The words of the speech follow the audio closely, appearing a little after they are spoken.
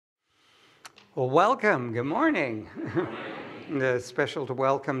Well, welcome. Good morning. A special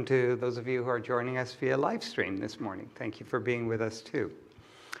welcome to those of you who are joining us via live stream this morning. Thank you for being with us too.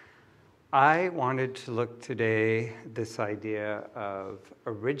 I wanted to look today at this idea of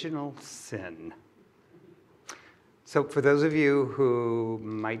original sin. So for those of you who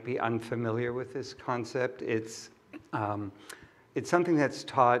might be unfamiliar with this concept, it's something that's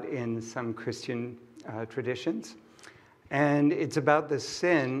taught in some Christian traditions. And it's about the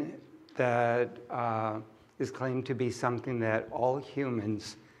sin that is claimed to be something that all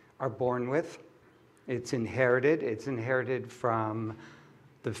humans are born with. It's inherited. It's inherited from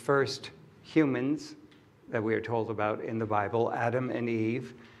the first humans that we are told about in the Bible, Adam and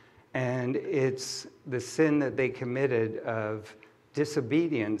Eve. And it's the sin that they committed of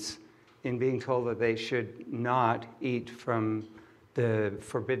disobedience in being told that they should not eat from the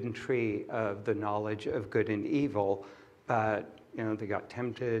forbidden tree of the knowledge of good and evil, but they got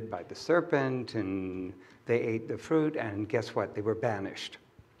tempted by the serpent and they ate the fruit, and guess what? They were banished.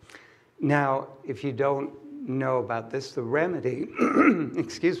 Now, if you don't know about this, the remedy,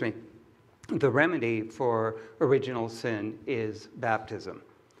 the remedy for original sin is baptism.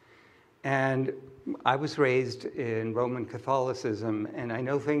 And I was raised in Roman Catholicism, and I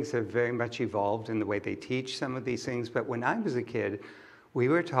know things have very much evolved in the way they teach some of these things, but when I was a kid, we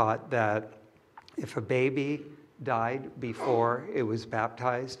were taught that if a baby died before it was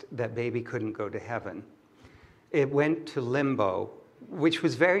baptized, that baby couldn't go to heaven. It went to limbo, which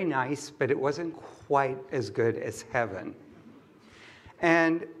was very nice, but it wasn't quite as good as heaven.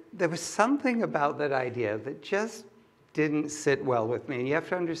 And there was something about that idea that just didn't sit well with me. And you have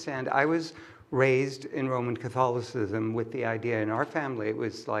to understand, I was raised in Roman Catholicism with the idea in our family, it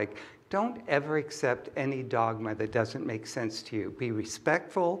was like, don't ever accept any dogma that doesn't make sense to you. Be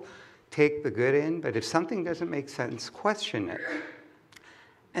respectful, take the good in, but if something doesn't make sense, question it.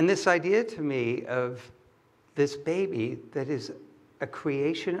 And this idea to me of this baby that is a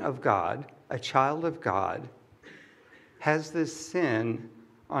creation of God, a child of God, has this sin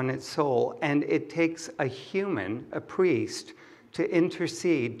on its soul, and it takes a human, a priest, to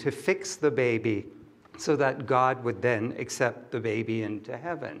intercede, to fix the baby so that God would then accept the baby into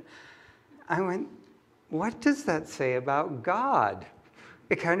heaven. I went, what does that say about God?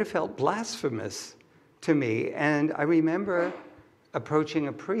 It kind of felt blasphemous to me. And I remember approaching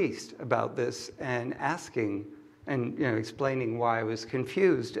a priest about this and asking and explaining why I was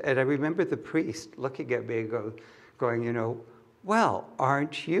confused. And I remember the priest looking at me going, well,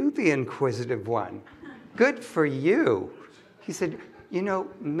 aren't you the inquisitive one? Good for you. He said,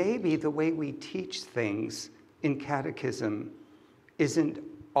 maybe the way we teach things in catechism isn't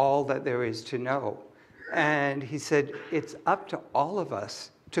all that there is to know. And he said, it's up to all of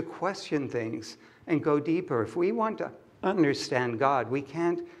us to question things and go deeper. If we want to understand God, we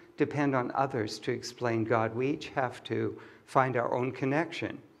can't depend on others to explain God. We each have to find our own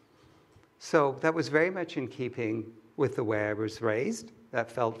connection. So that was very much in keeping with the way I was raised. That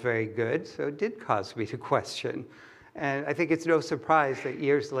felt very good, so it did cause me to question. And I think it's no surprise that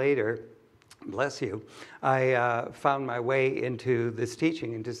years later, bless you, I found my way into this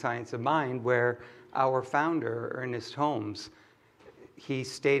teaching, into Science of Mind, where our founder, Ernest Holmes, he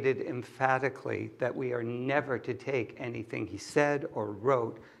stated emphatically that we are never to take anything he said or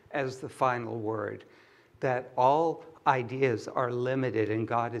wrote as the final word, that all ideas are limited and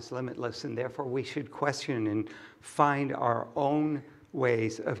God is limitless, and therefore we should question and find our own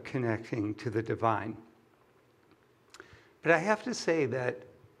ways of connecting to the divine. But I have to say that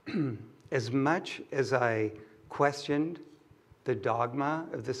as much as I questioned the dogma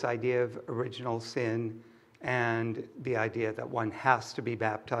of this idea of original sin and the idea that one has to be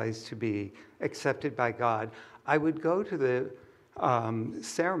baptized to be accepted by God, I would go to the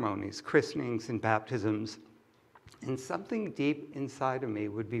ceremonies, christenings and baptisms, and something deep inside of me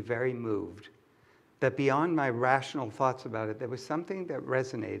would be very moved, that beyond my rational thoughts about it, there was something that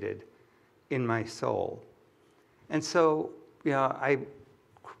resonated in my soul. And so, I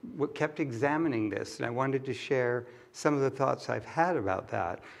kept examining this, and I wanted to share some of the thoughts I've had about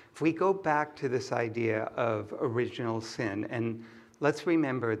that. If we go back to this idea of original sin, and let's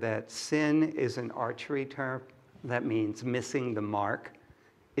remember that sin is an archery term. That means missing the mark.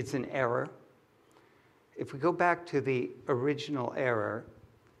 It's an error. If we go back to the original error,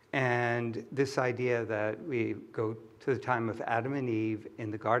 and this idea that we go to the time of Adam and Eve in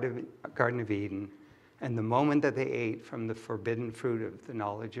the Garden of Eden, and the moment that they ate from the forbidden fruit of the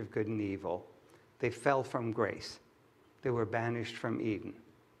knowledge of good and evil, they fell from grace. They were banished from Eden.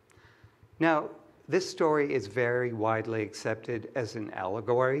 Now, this story is very widely accepted as an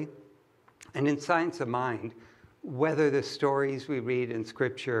allegory. And in Science of Mind, whether the stories we read in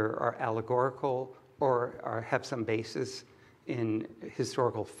Scripture are allegorical or have some basis in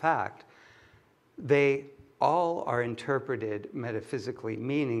historical fact, they all are interpreted metaphysically,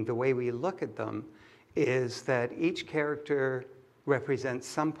 meaning the way we look at them is that each character represents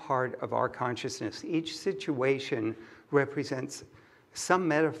some part of our consciousness. Each situation represents some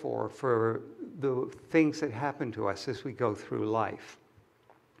metaphor for the things that happen to us as we go through life.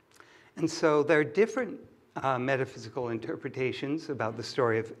 And so there are different metaphysical interpretations about the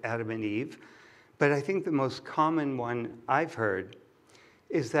story of Adam and Eve, but I think the most common one I've heard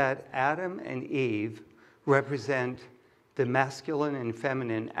is that Adam and Eve represent the masculine and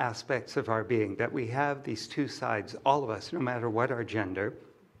feminine aspects of our being, that we have these two sides, all of us, no matter what our gender,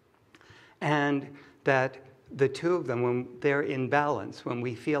 and that the two of them, when they're in balance, when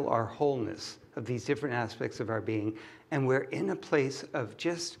we feel our wholeness of these different aspects of our being, and we're in a place of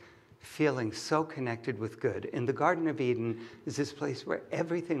just feeling so connected with good. In the Garden of Eden is this place where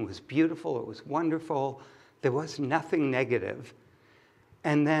everything was beautiful, it was wonderful, there was nothing negative.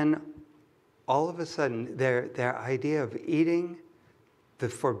 And then all of a sudden, their idea of eating the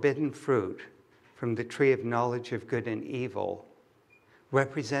forbidden fruit from the tree of knowledge of good and evil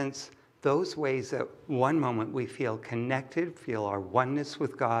represents those ways that one moment we feel connected, feel our oneness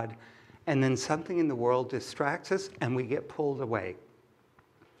with God, and then something in the world distracts us and we get pulled away.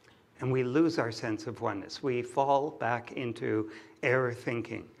 And we lose our sense of oneness. We fall back into error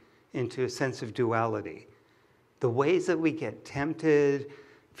thinking, into a sense of duality. The ways that we get tempted,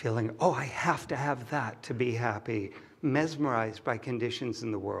 feeling, oh, I have to have that to be happy, mesmerized by conditions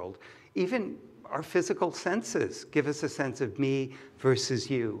in the world. Even our physical senses give us a sense of me versus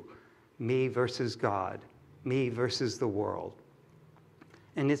you, me versus God, me versus the world.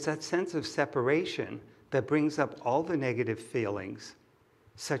 And it's that sense of separation that brings up all the negative feelings,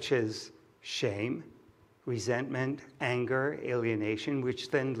 such as shame, resentment, anger, alienation,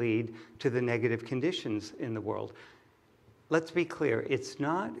 which then lead to the negative conditions in the world. Let's be clear, it's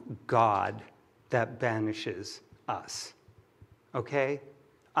not God that banishes us, okay?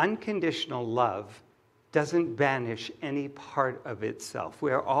 Unconditional love doesn't banish any part of itself.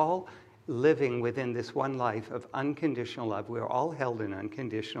 We're all living within this one life of unconditional love. We're all held in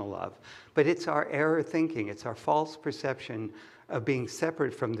unconditional love. But it's our error thinking, it's our false perception of being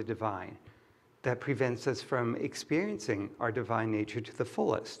separate from the divine that prevents us from experiencing our divine nature to the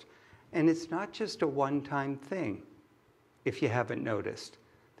fullest. And it's not just a one-time thing, if you haven't noticed.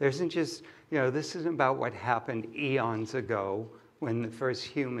 There isn't just, this isn't about what happened eons ago when the first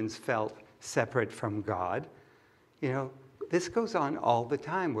humans felt separate from God. This goes on all the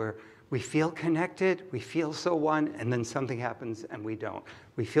time where we feel connected, we feel so one, and then something happens and we don't.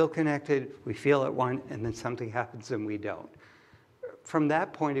 We feel connected, we feel at one, and then something happens and we don't. From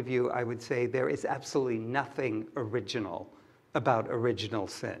that point of view, I would say there is absolutely nothing original about original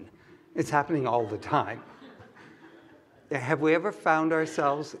sin. It's happening all the time. Have we ever found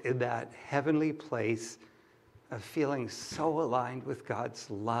ourselves in that heavenly place of feeling so aligned with God's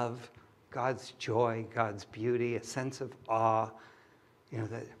love, God's joy, God's beauty, a sense of awe,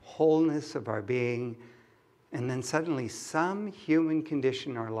 the wholeness of our being, and then suddenly some human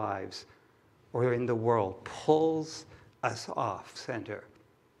condition in our lives or in the world pulls us off center,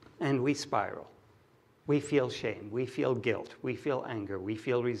 and we spiral. We feel shame, we feel guilt, we feel anger, we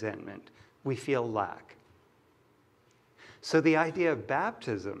feel resentment, we feel lack. So the idea of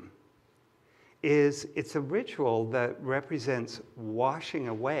baptism is it's a ritual that represents washing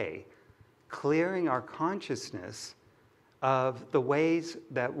away, clearing our consciousness of the ways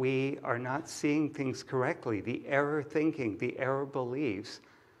that we are not seeing things correctly, the error thinking, the error beliefs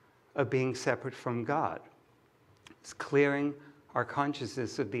of being separate from God. It's clearing our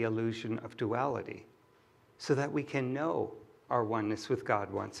consciousness of the illusion of duality so that we can know our oneness with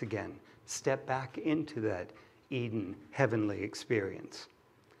God once again, step back into that Eden heavenly experience.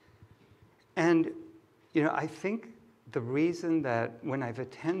 And, I think the reason that when I've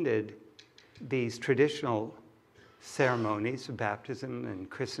attended these traditional ceremonies of baptism and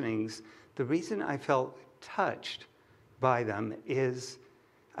christenings, the reason I felt touched by them is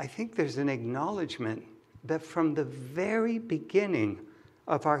I think there's an acknowledgement that from the very beginning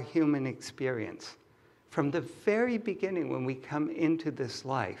of our human experience, from the very beginning when we come into this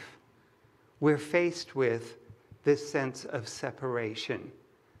life, we're faced with this sense of separation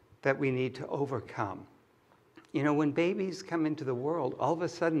that we need to overcome. When babies come into the world, all of a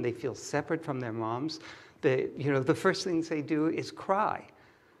sudden they feel separate from their moms. The first things they do is cry,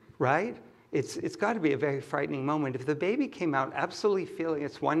 right? It's got to be a very frightening moment. If the baby came out absolutely feeling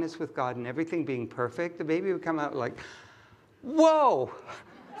its oneness with God and everything being perfect, the baby would come out like, whoa,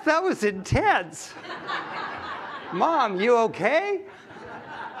 that was intense. Mom, you okay?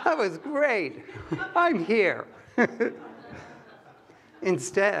 That was great. I'm here.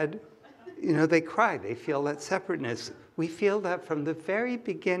 Instead, they cry. They feel that separateness. We feel that from the very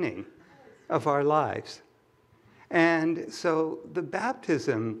beginning of our lives. And so the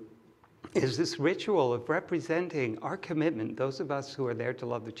baptism is this ritual of representing our commitment, those of us who are there to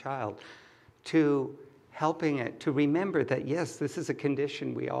love the child, to helping it to remember that, yes, this is a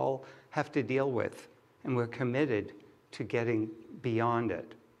condition we all have to deal with, and we're committed to getting beyond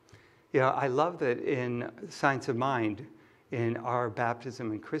it. I love that in Science of Mind, in our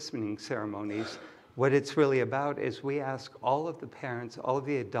baptism and christening ceremonies, what it's really about is we ask all of the parents, all of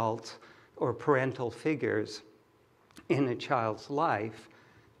the adults or parental figures in a child's life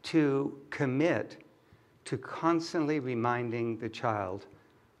to commit to constantly reminding the child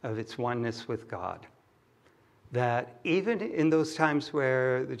of its oneness with God. That even in those times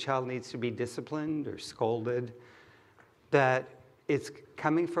where the child needs to be disciplined or scolded, that it's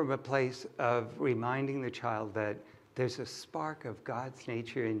coming from a place of reminding the child that there's a spark of God's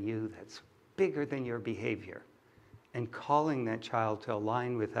nature in you that's bigger than your behavior, and calling that child to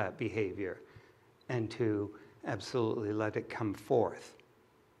align with that behavior and to absolutely let it come forth.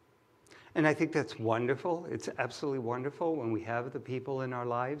 And I think that's wonderful. It's absolutely wonderful when we have the people in our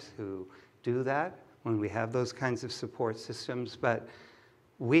lives who do that, when we have those kinds of support systems. But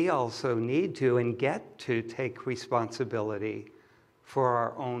we also need to and get to take responsibility for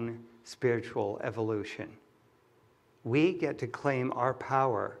our own spiritual evolution. We get to claim our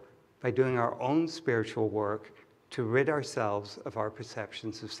power by doing our own spiritual work to rid ourselves of our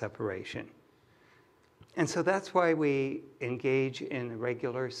perceptions of separation. And so that's why we engage in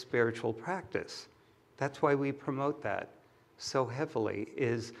regular spiritual practice. That's why we promote that so heavily,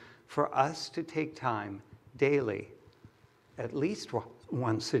 is for us to take time daily, at least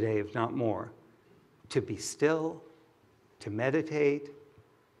once a day, if not more, to be still, to meditate,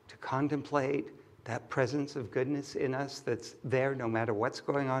 to contemplate that presence of goodness in us that's there no matter what's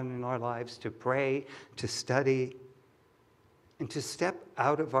going on in our lives, to pray, to study, and to step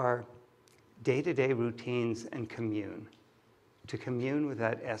out of our day-to-day routines and to commune with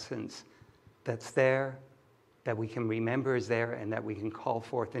that essence that's there, that we can remember is there, and that we can call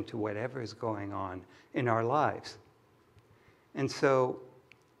forth into whatever is going on in our lives. And so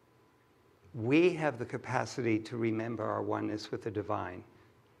we have the capacity to remember our oneness with the divine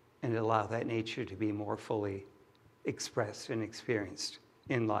and allow that nature to be more fully expressed and experienced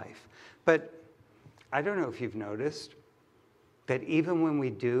in life. But I don't know if you've noticed that even when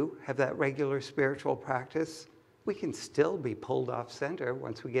we do have that regular spiritual practice, we can still be pulled off center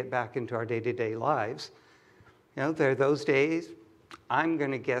once we get back into our day-to-day lives. There are those days, I'm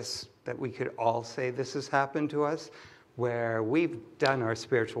going to guess that we could all say this has happened to us, where we've done our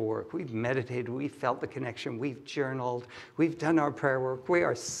spiritual work, we've meditated, we've felt the connection, we've journaled, we've done our prayer work, we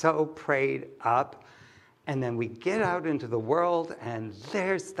are so prayed up, and then we get out into the world, and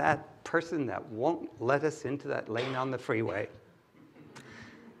there's that person that won't let us into that lane on the freeway.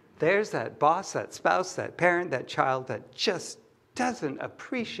 There's that boss, that spouse, that parent, that child that just doesn't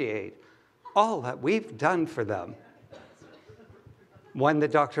appreciate all that we've done for them. One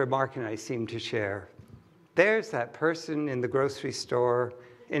that Dr. Marc and I seem to share. There's that person in the grocery store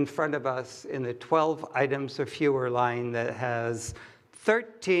in front of us in the 12 items or fewer line that has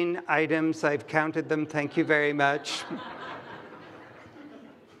 13 items. I've counted them, thank you very much.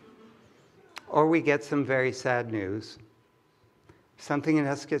 Or we get some very sad news. Something in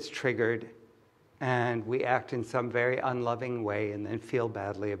us gets triggered, and we act in some very unloving way and then feel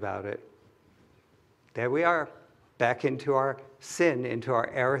badly about it. There we are, back into our sin, into our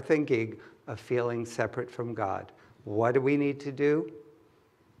error thinking of feeling separate from God. What do we need to do?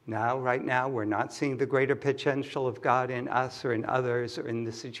 Right now, we're not seeing the greater potential of God in us or in others or in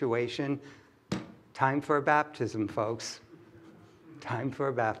the situation. Time for a baptism, folks. Time for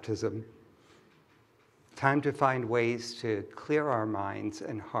a baptism. Time to find ways to clear our minds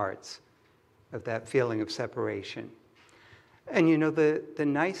and hearts of that feeling of separation. And the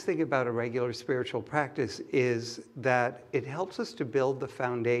nice thing about a regular spiritual practice is that it helps us to build the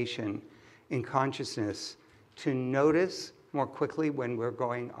foundation in consciousness to notice more quickly when we're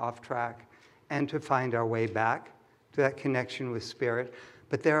going off track and to find our way back to that connection with Spirit.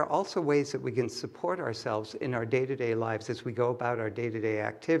 But there are also ways that we can support ourselves in our day-to-day lives as we go about our day-to-day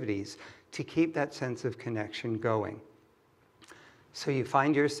activities to keep that sense of connection going. So you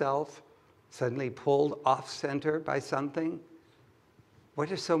find yourself suddenly pulled off center by something. What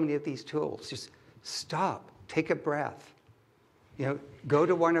are so many of these tools? Just stop, take a breath. Go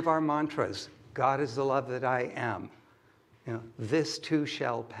to one of our mantras. God is the love that I am. This too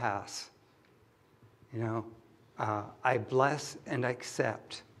shall pass. I bless and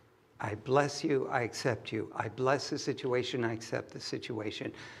accept. I bless you, I accept you. I bless the situation, I accept the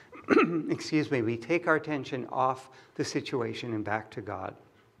situation. Excuse me, we take our attention off the situation and back to God.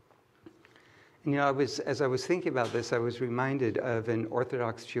 And as I was thinking about this, I was reminded of an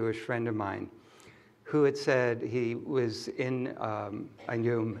Orthodox Jewish friend of mine who had said he was I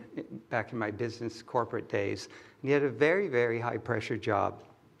knew him back in my business corporate days, and he had a very, very high pressure job.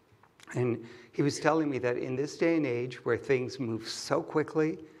 And he was telling me that in this day and age where things move so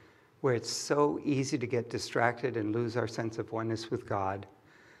quickly, where it's so easy to get distracted and lose our sense of oneness with God,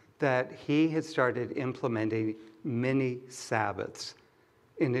 that he had started implementing mini Sabbaths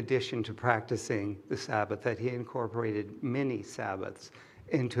in addition to practicing the Sabbath, that he incorporated mini Sabbaths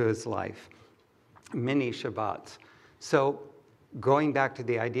into his life, mini Shabbats. So going back to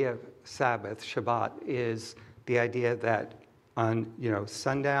the idea of Sabbath, Shabbat, is the idea that on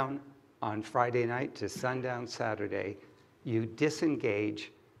sundown on Friday night to sundown Saturday, you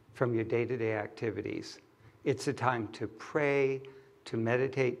disengage from your day-to-day activities. It's a time to pray, to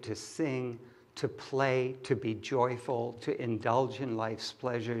meditate, to sing, to play, to be joyful, to indulge in life's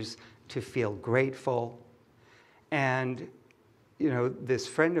pleasures, to feel grateful. And, this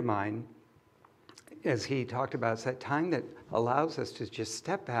friend of mine, as he talked about, it's that time that allows us to just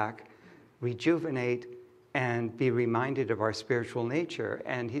step back, rejuvenate, and be reminded of our spiritual nature.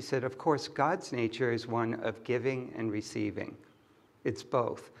 And he said, of course, God's nature is one of giving and receiving. It's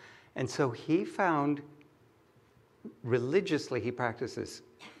both. And so he found, religiously, he practiced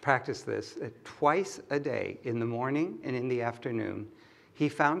this twice a day, in the morning and in the afternoon. He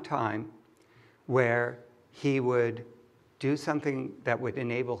found time where he would do something that would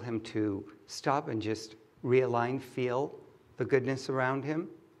enable him to stop and just realign, feel the goodness around him.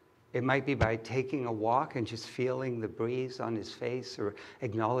 It might be by taking a walk and just feeling the breeze on his face, or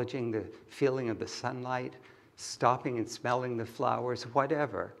acknowledging the feeling of the sunlight, stopping and smelling the flowers,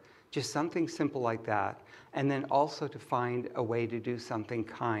 whatever. Just something simple like that. And then also to find a way to do something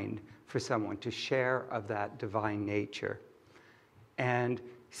kind for someone, to share of that divine nature. And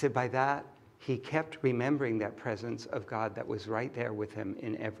he said by that, he kept remembering that presence of God that was right there with him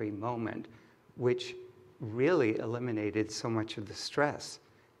in every moment, which really eliminated so much of the stress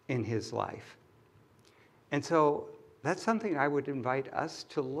in his life. And so that's something I would invite us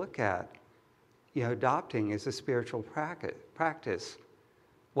to look at, adopting as a spiritual practice.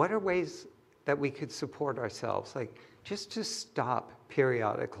 What are ways that we could support ourselves? Like, just to stop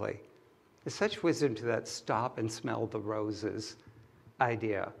periodically. There's such wisdom to that stop and smell the roses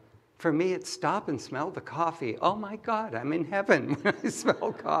idea. For me, it's stop and smell the coffee. Oh my God, I'm in heaven when I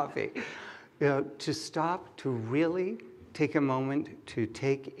smell coffee. To stop, to really take a moment to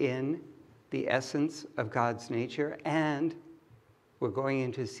take in the essence of God's nature. And we're going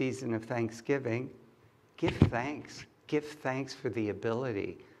into a season of Thanksgiving. Give thanks. Give thanks for the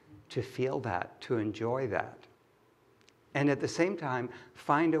ability to feel that, to enjoy that. And at the same time,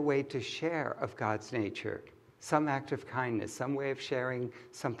 find a way to share of God's nature, some act of kindness, some way of sharing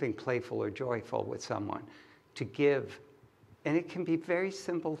something playful or joyful with someone, to give. And it can be very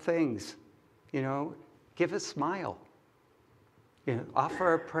simple things. Give a smile.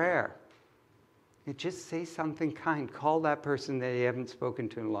 Offer a prayer. Just say something kind. Call that person that you haven't spoken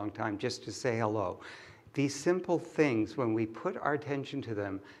to in a long time just to say hello. These simple things, when we put our attention to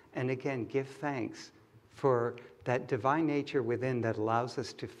them, and again, give thanks for that divine nature within that allows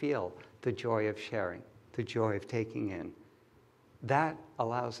us to feel the joy of sharing, the joy of taking in. That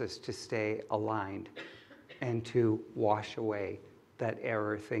allows us to stay aligned and to wash away that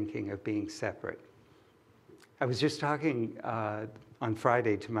error thinking of being separate. I was just talking on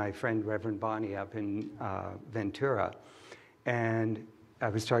Friday to my friend Reverend Bonnie up in Ventura, and I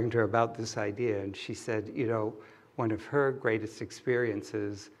was talking to her about this idea, and she said, one of her greatest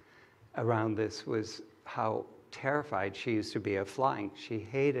experiences around this was how terrified she used to be of flying. She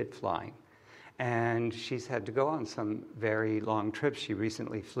hated flying. And she's had to go on some very long trips. She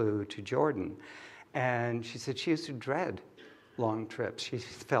recently flew to Jordan. And she said she used to dread long trips. She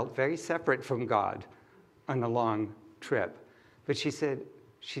felt very separate from God on a long trip. But she said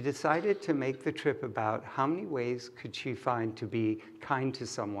she decided to make the trip about how many ways could she find to be kind to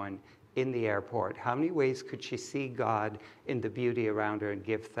someone in the airport. How many ways could she see God in the beauty around her and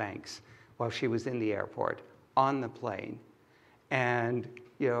give thanks while she was in the airport, on the plane. And,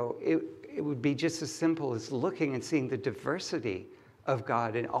 it would be just as simple as looking and seeing the diversity of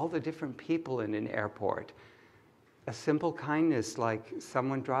God and all the different people in an airport. A simple kindness like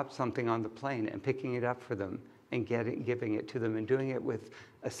someone dropped something on the plane and picking it up for them and giving it to them and doing it with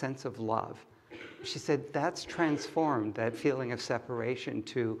a sense of love. She said that's transformed that feeling of separation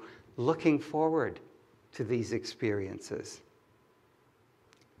to looking forward to these experiences.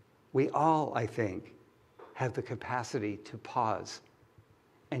 We all, I think, have the capacity to pause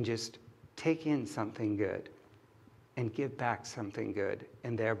and just take in something good and give back something good,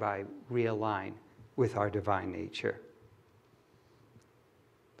 and thereby realign with our divine nature.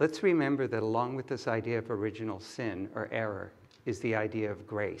 Let's remember that along with this idea of original sin or error is the idea of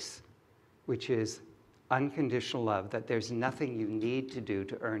grace, which is unconditional love, that there's nothing you need to do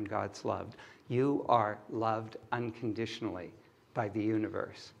to earn God's love. You are loved unconditionally by the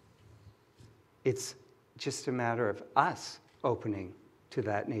universe. It's just a matter of us opening to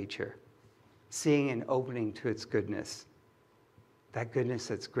that nature, seeing and opening to its goodness, that goodness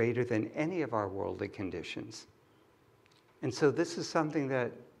that's greater than any of our worldly conditions. And so this is something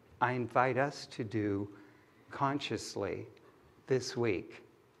that I invite us to do consciously this week,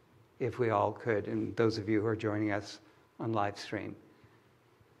 if we all could, and those of you who are joining us on live stream.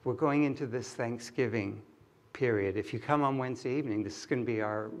 We're going into this Thanksgiving period. If you come on Wednesday evening, this is going to be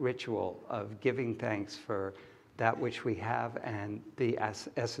our ritual of giving thanks for that which we have and the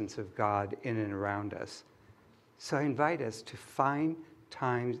essence of God in and around us. So I invite us to find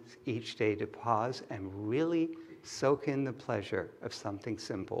times each day to pause and really soak in the pleasure of something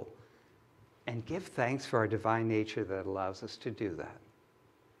simple and give thanks for our divine nature that allows us to do that.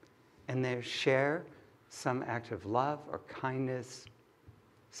 And then share some act of love or kindness,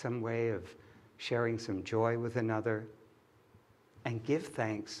 some way of sharing some joy with another, and give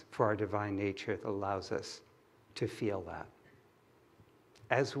thanks for our divine nature that allows us to feel that.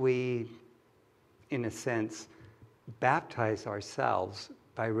 As we, in a sense, baptize ourselves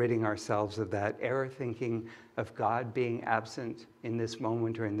by ridding ourselves of that error thinking of God being absent in this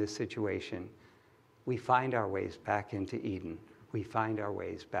moment or in this situation, we find our ways back into Eden. We find our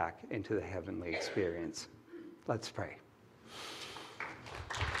ways back into the heavenly experience. Let's pray.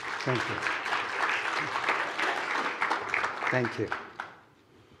 Thank you. Thank you.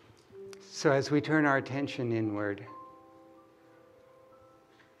 So as we turn our attention inward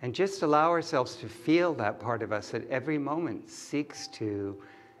and just allow ourselves to feel that part of us that every moment seeks to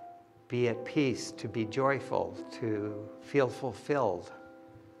be at peace, to be joyful, to feel fulfilled,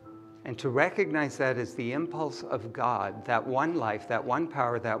 and to recognize that as the impulse of God, that one life, that one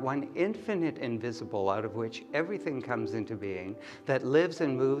power, that one infinite invisible out of which everything comes into being, that lives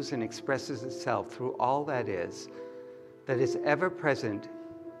and moves and expresses itself through all that is ever present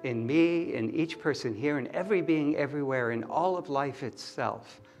in me, in each person here, in every being everywhere, in all of life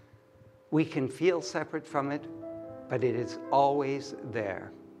itself. We can feel separate from it, but it is always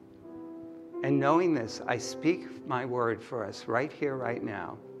there. And knowing this, I speak my word for us right here, right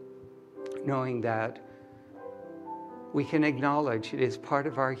now, knowing that we can acknowledge it is part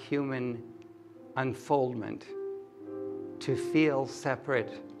of our human unfoldment to feel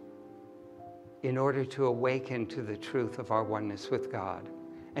separate in order to awaken to the truth of our oneness with God.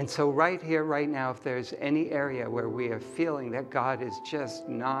 And so right here, right now, if there's any area where we are feeling that God is just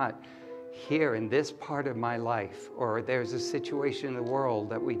not here in this part of my life, or there's a situation in the world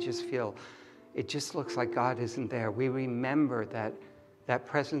that we just feel, it just looks like God isn't there, we remember that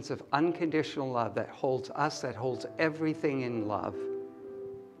presence of unconditional love that holds us, that holds everything in love.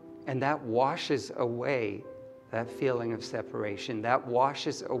 And that washes away that feeling of separation. That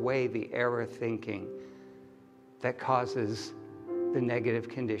washes away the error thinking that causes the negative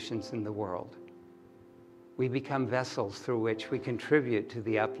conditions in the world. We become vessels through which we contribute to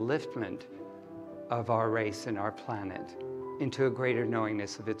the upliftment of our race and our planet into a greater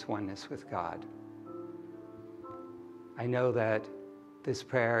knowingness of its oneness with God. I know that this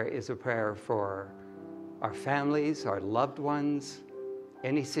prayer is a prayer for our families, our loved ones,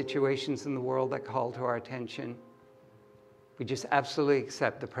 any situations in the world that call to our attention. We just absolutely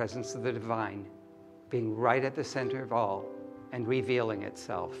accept the presence of the divine being right at the center of all and revealing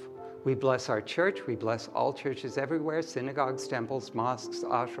itself. We bless our church. We bless all churches everywhere, synagogues, temples, mosques,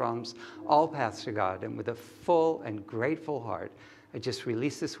 ashrams, all paths to God. And with a full and grateful heart, I just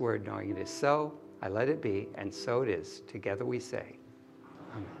release this word knowing it is so, I let it be, and so it is. Together we say,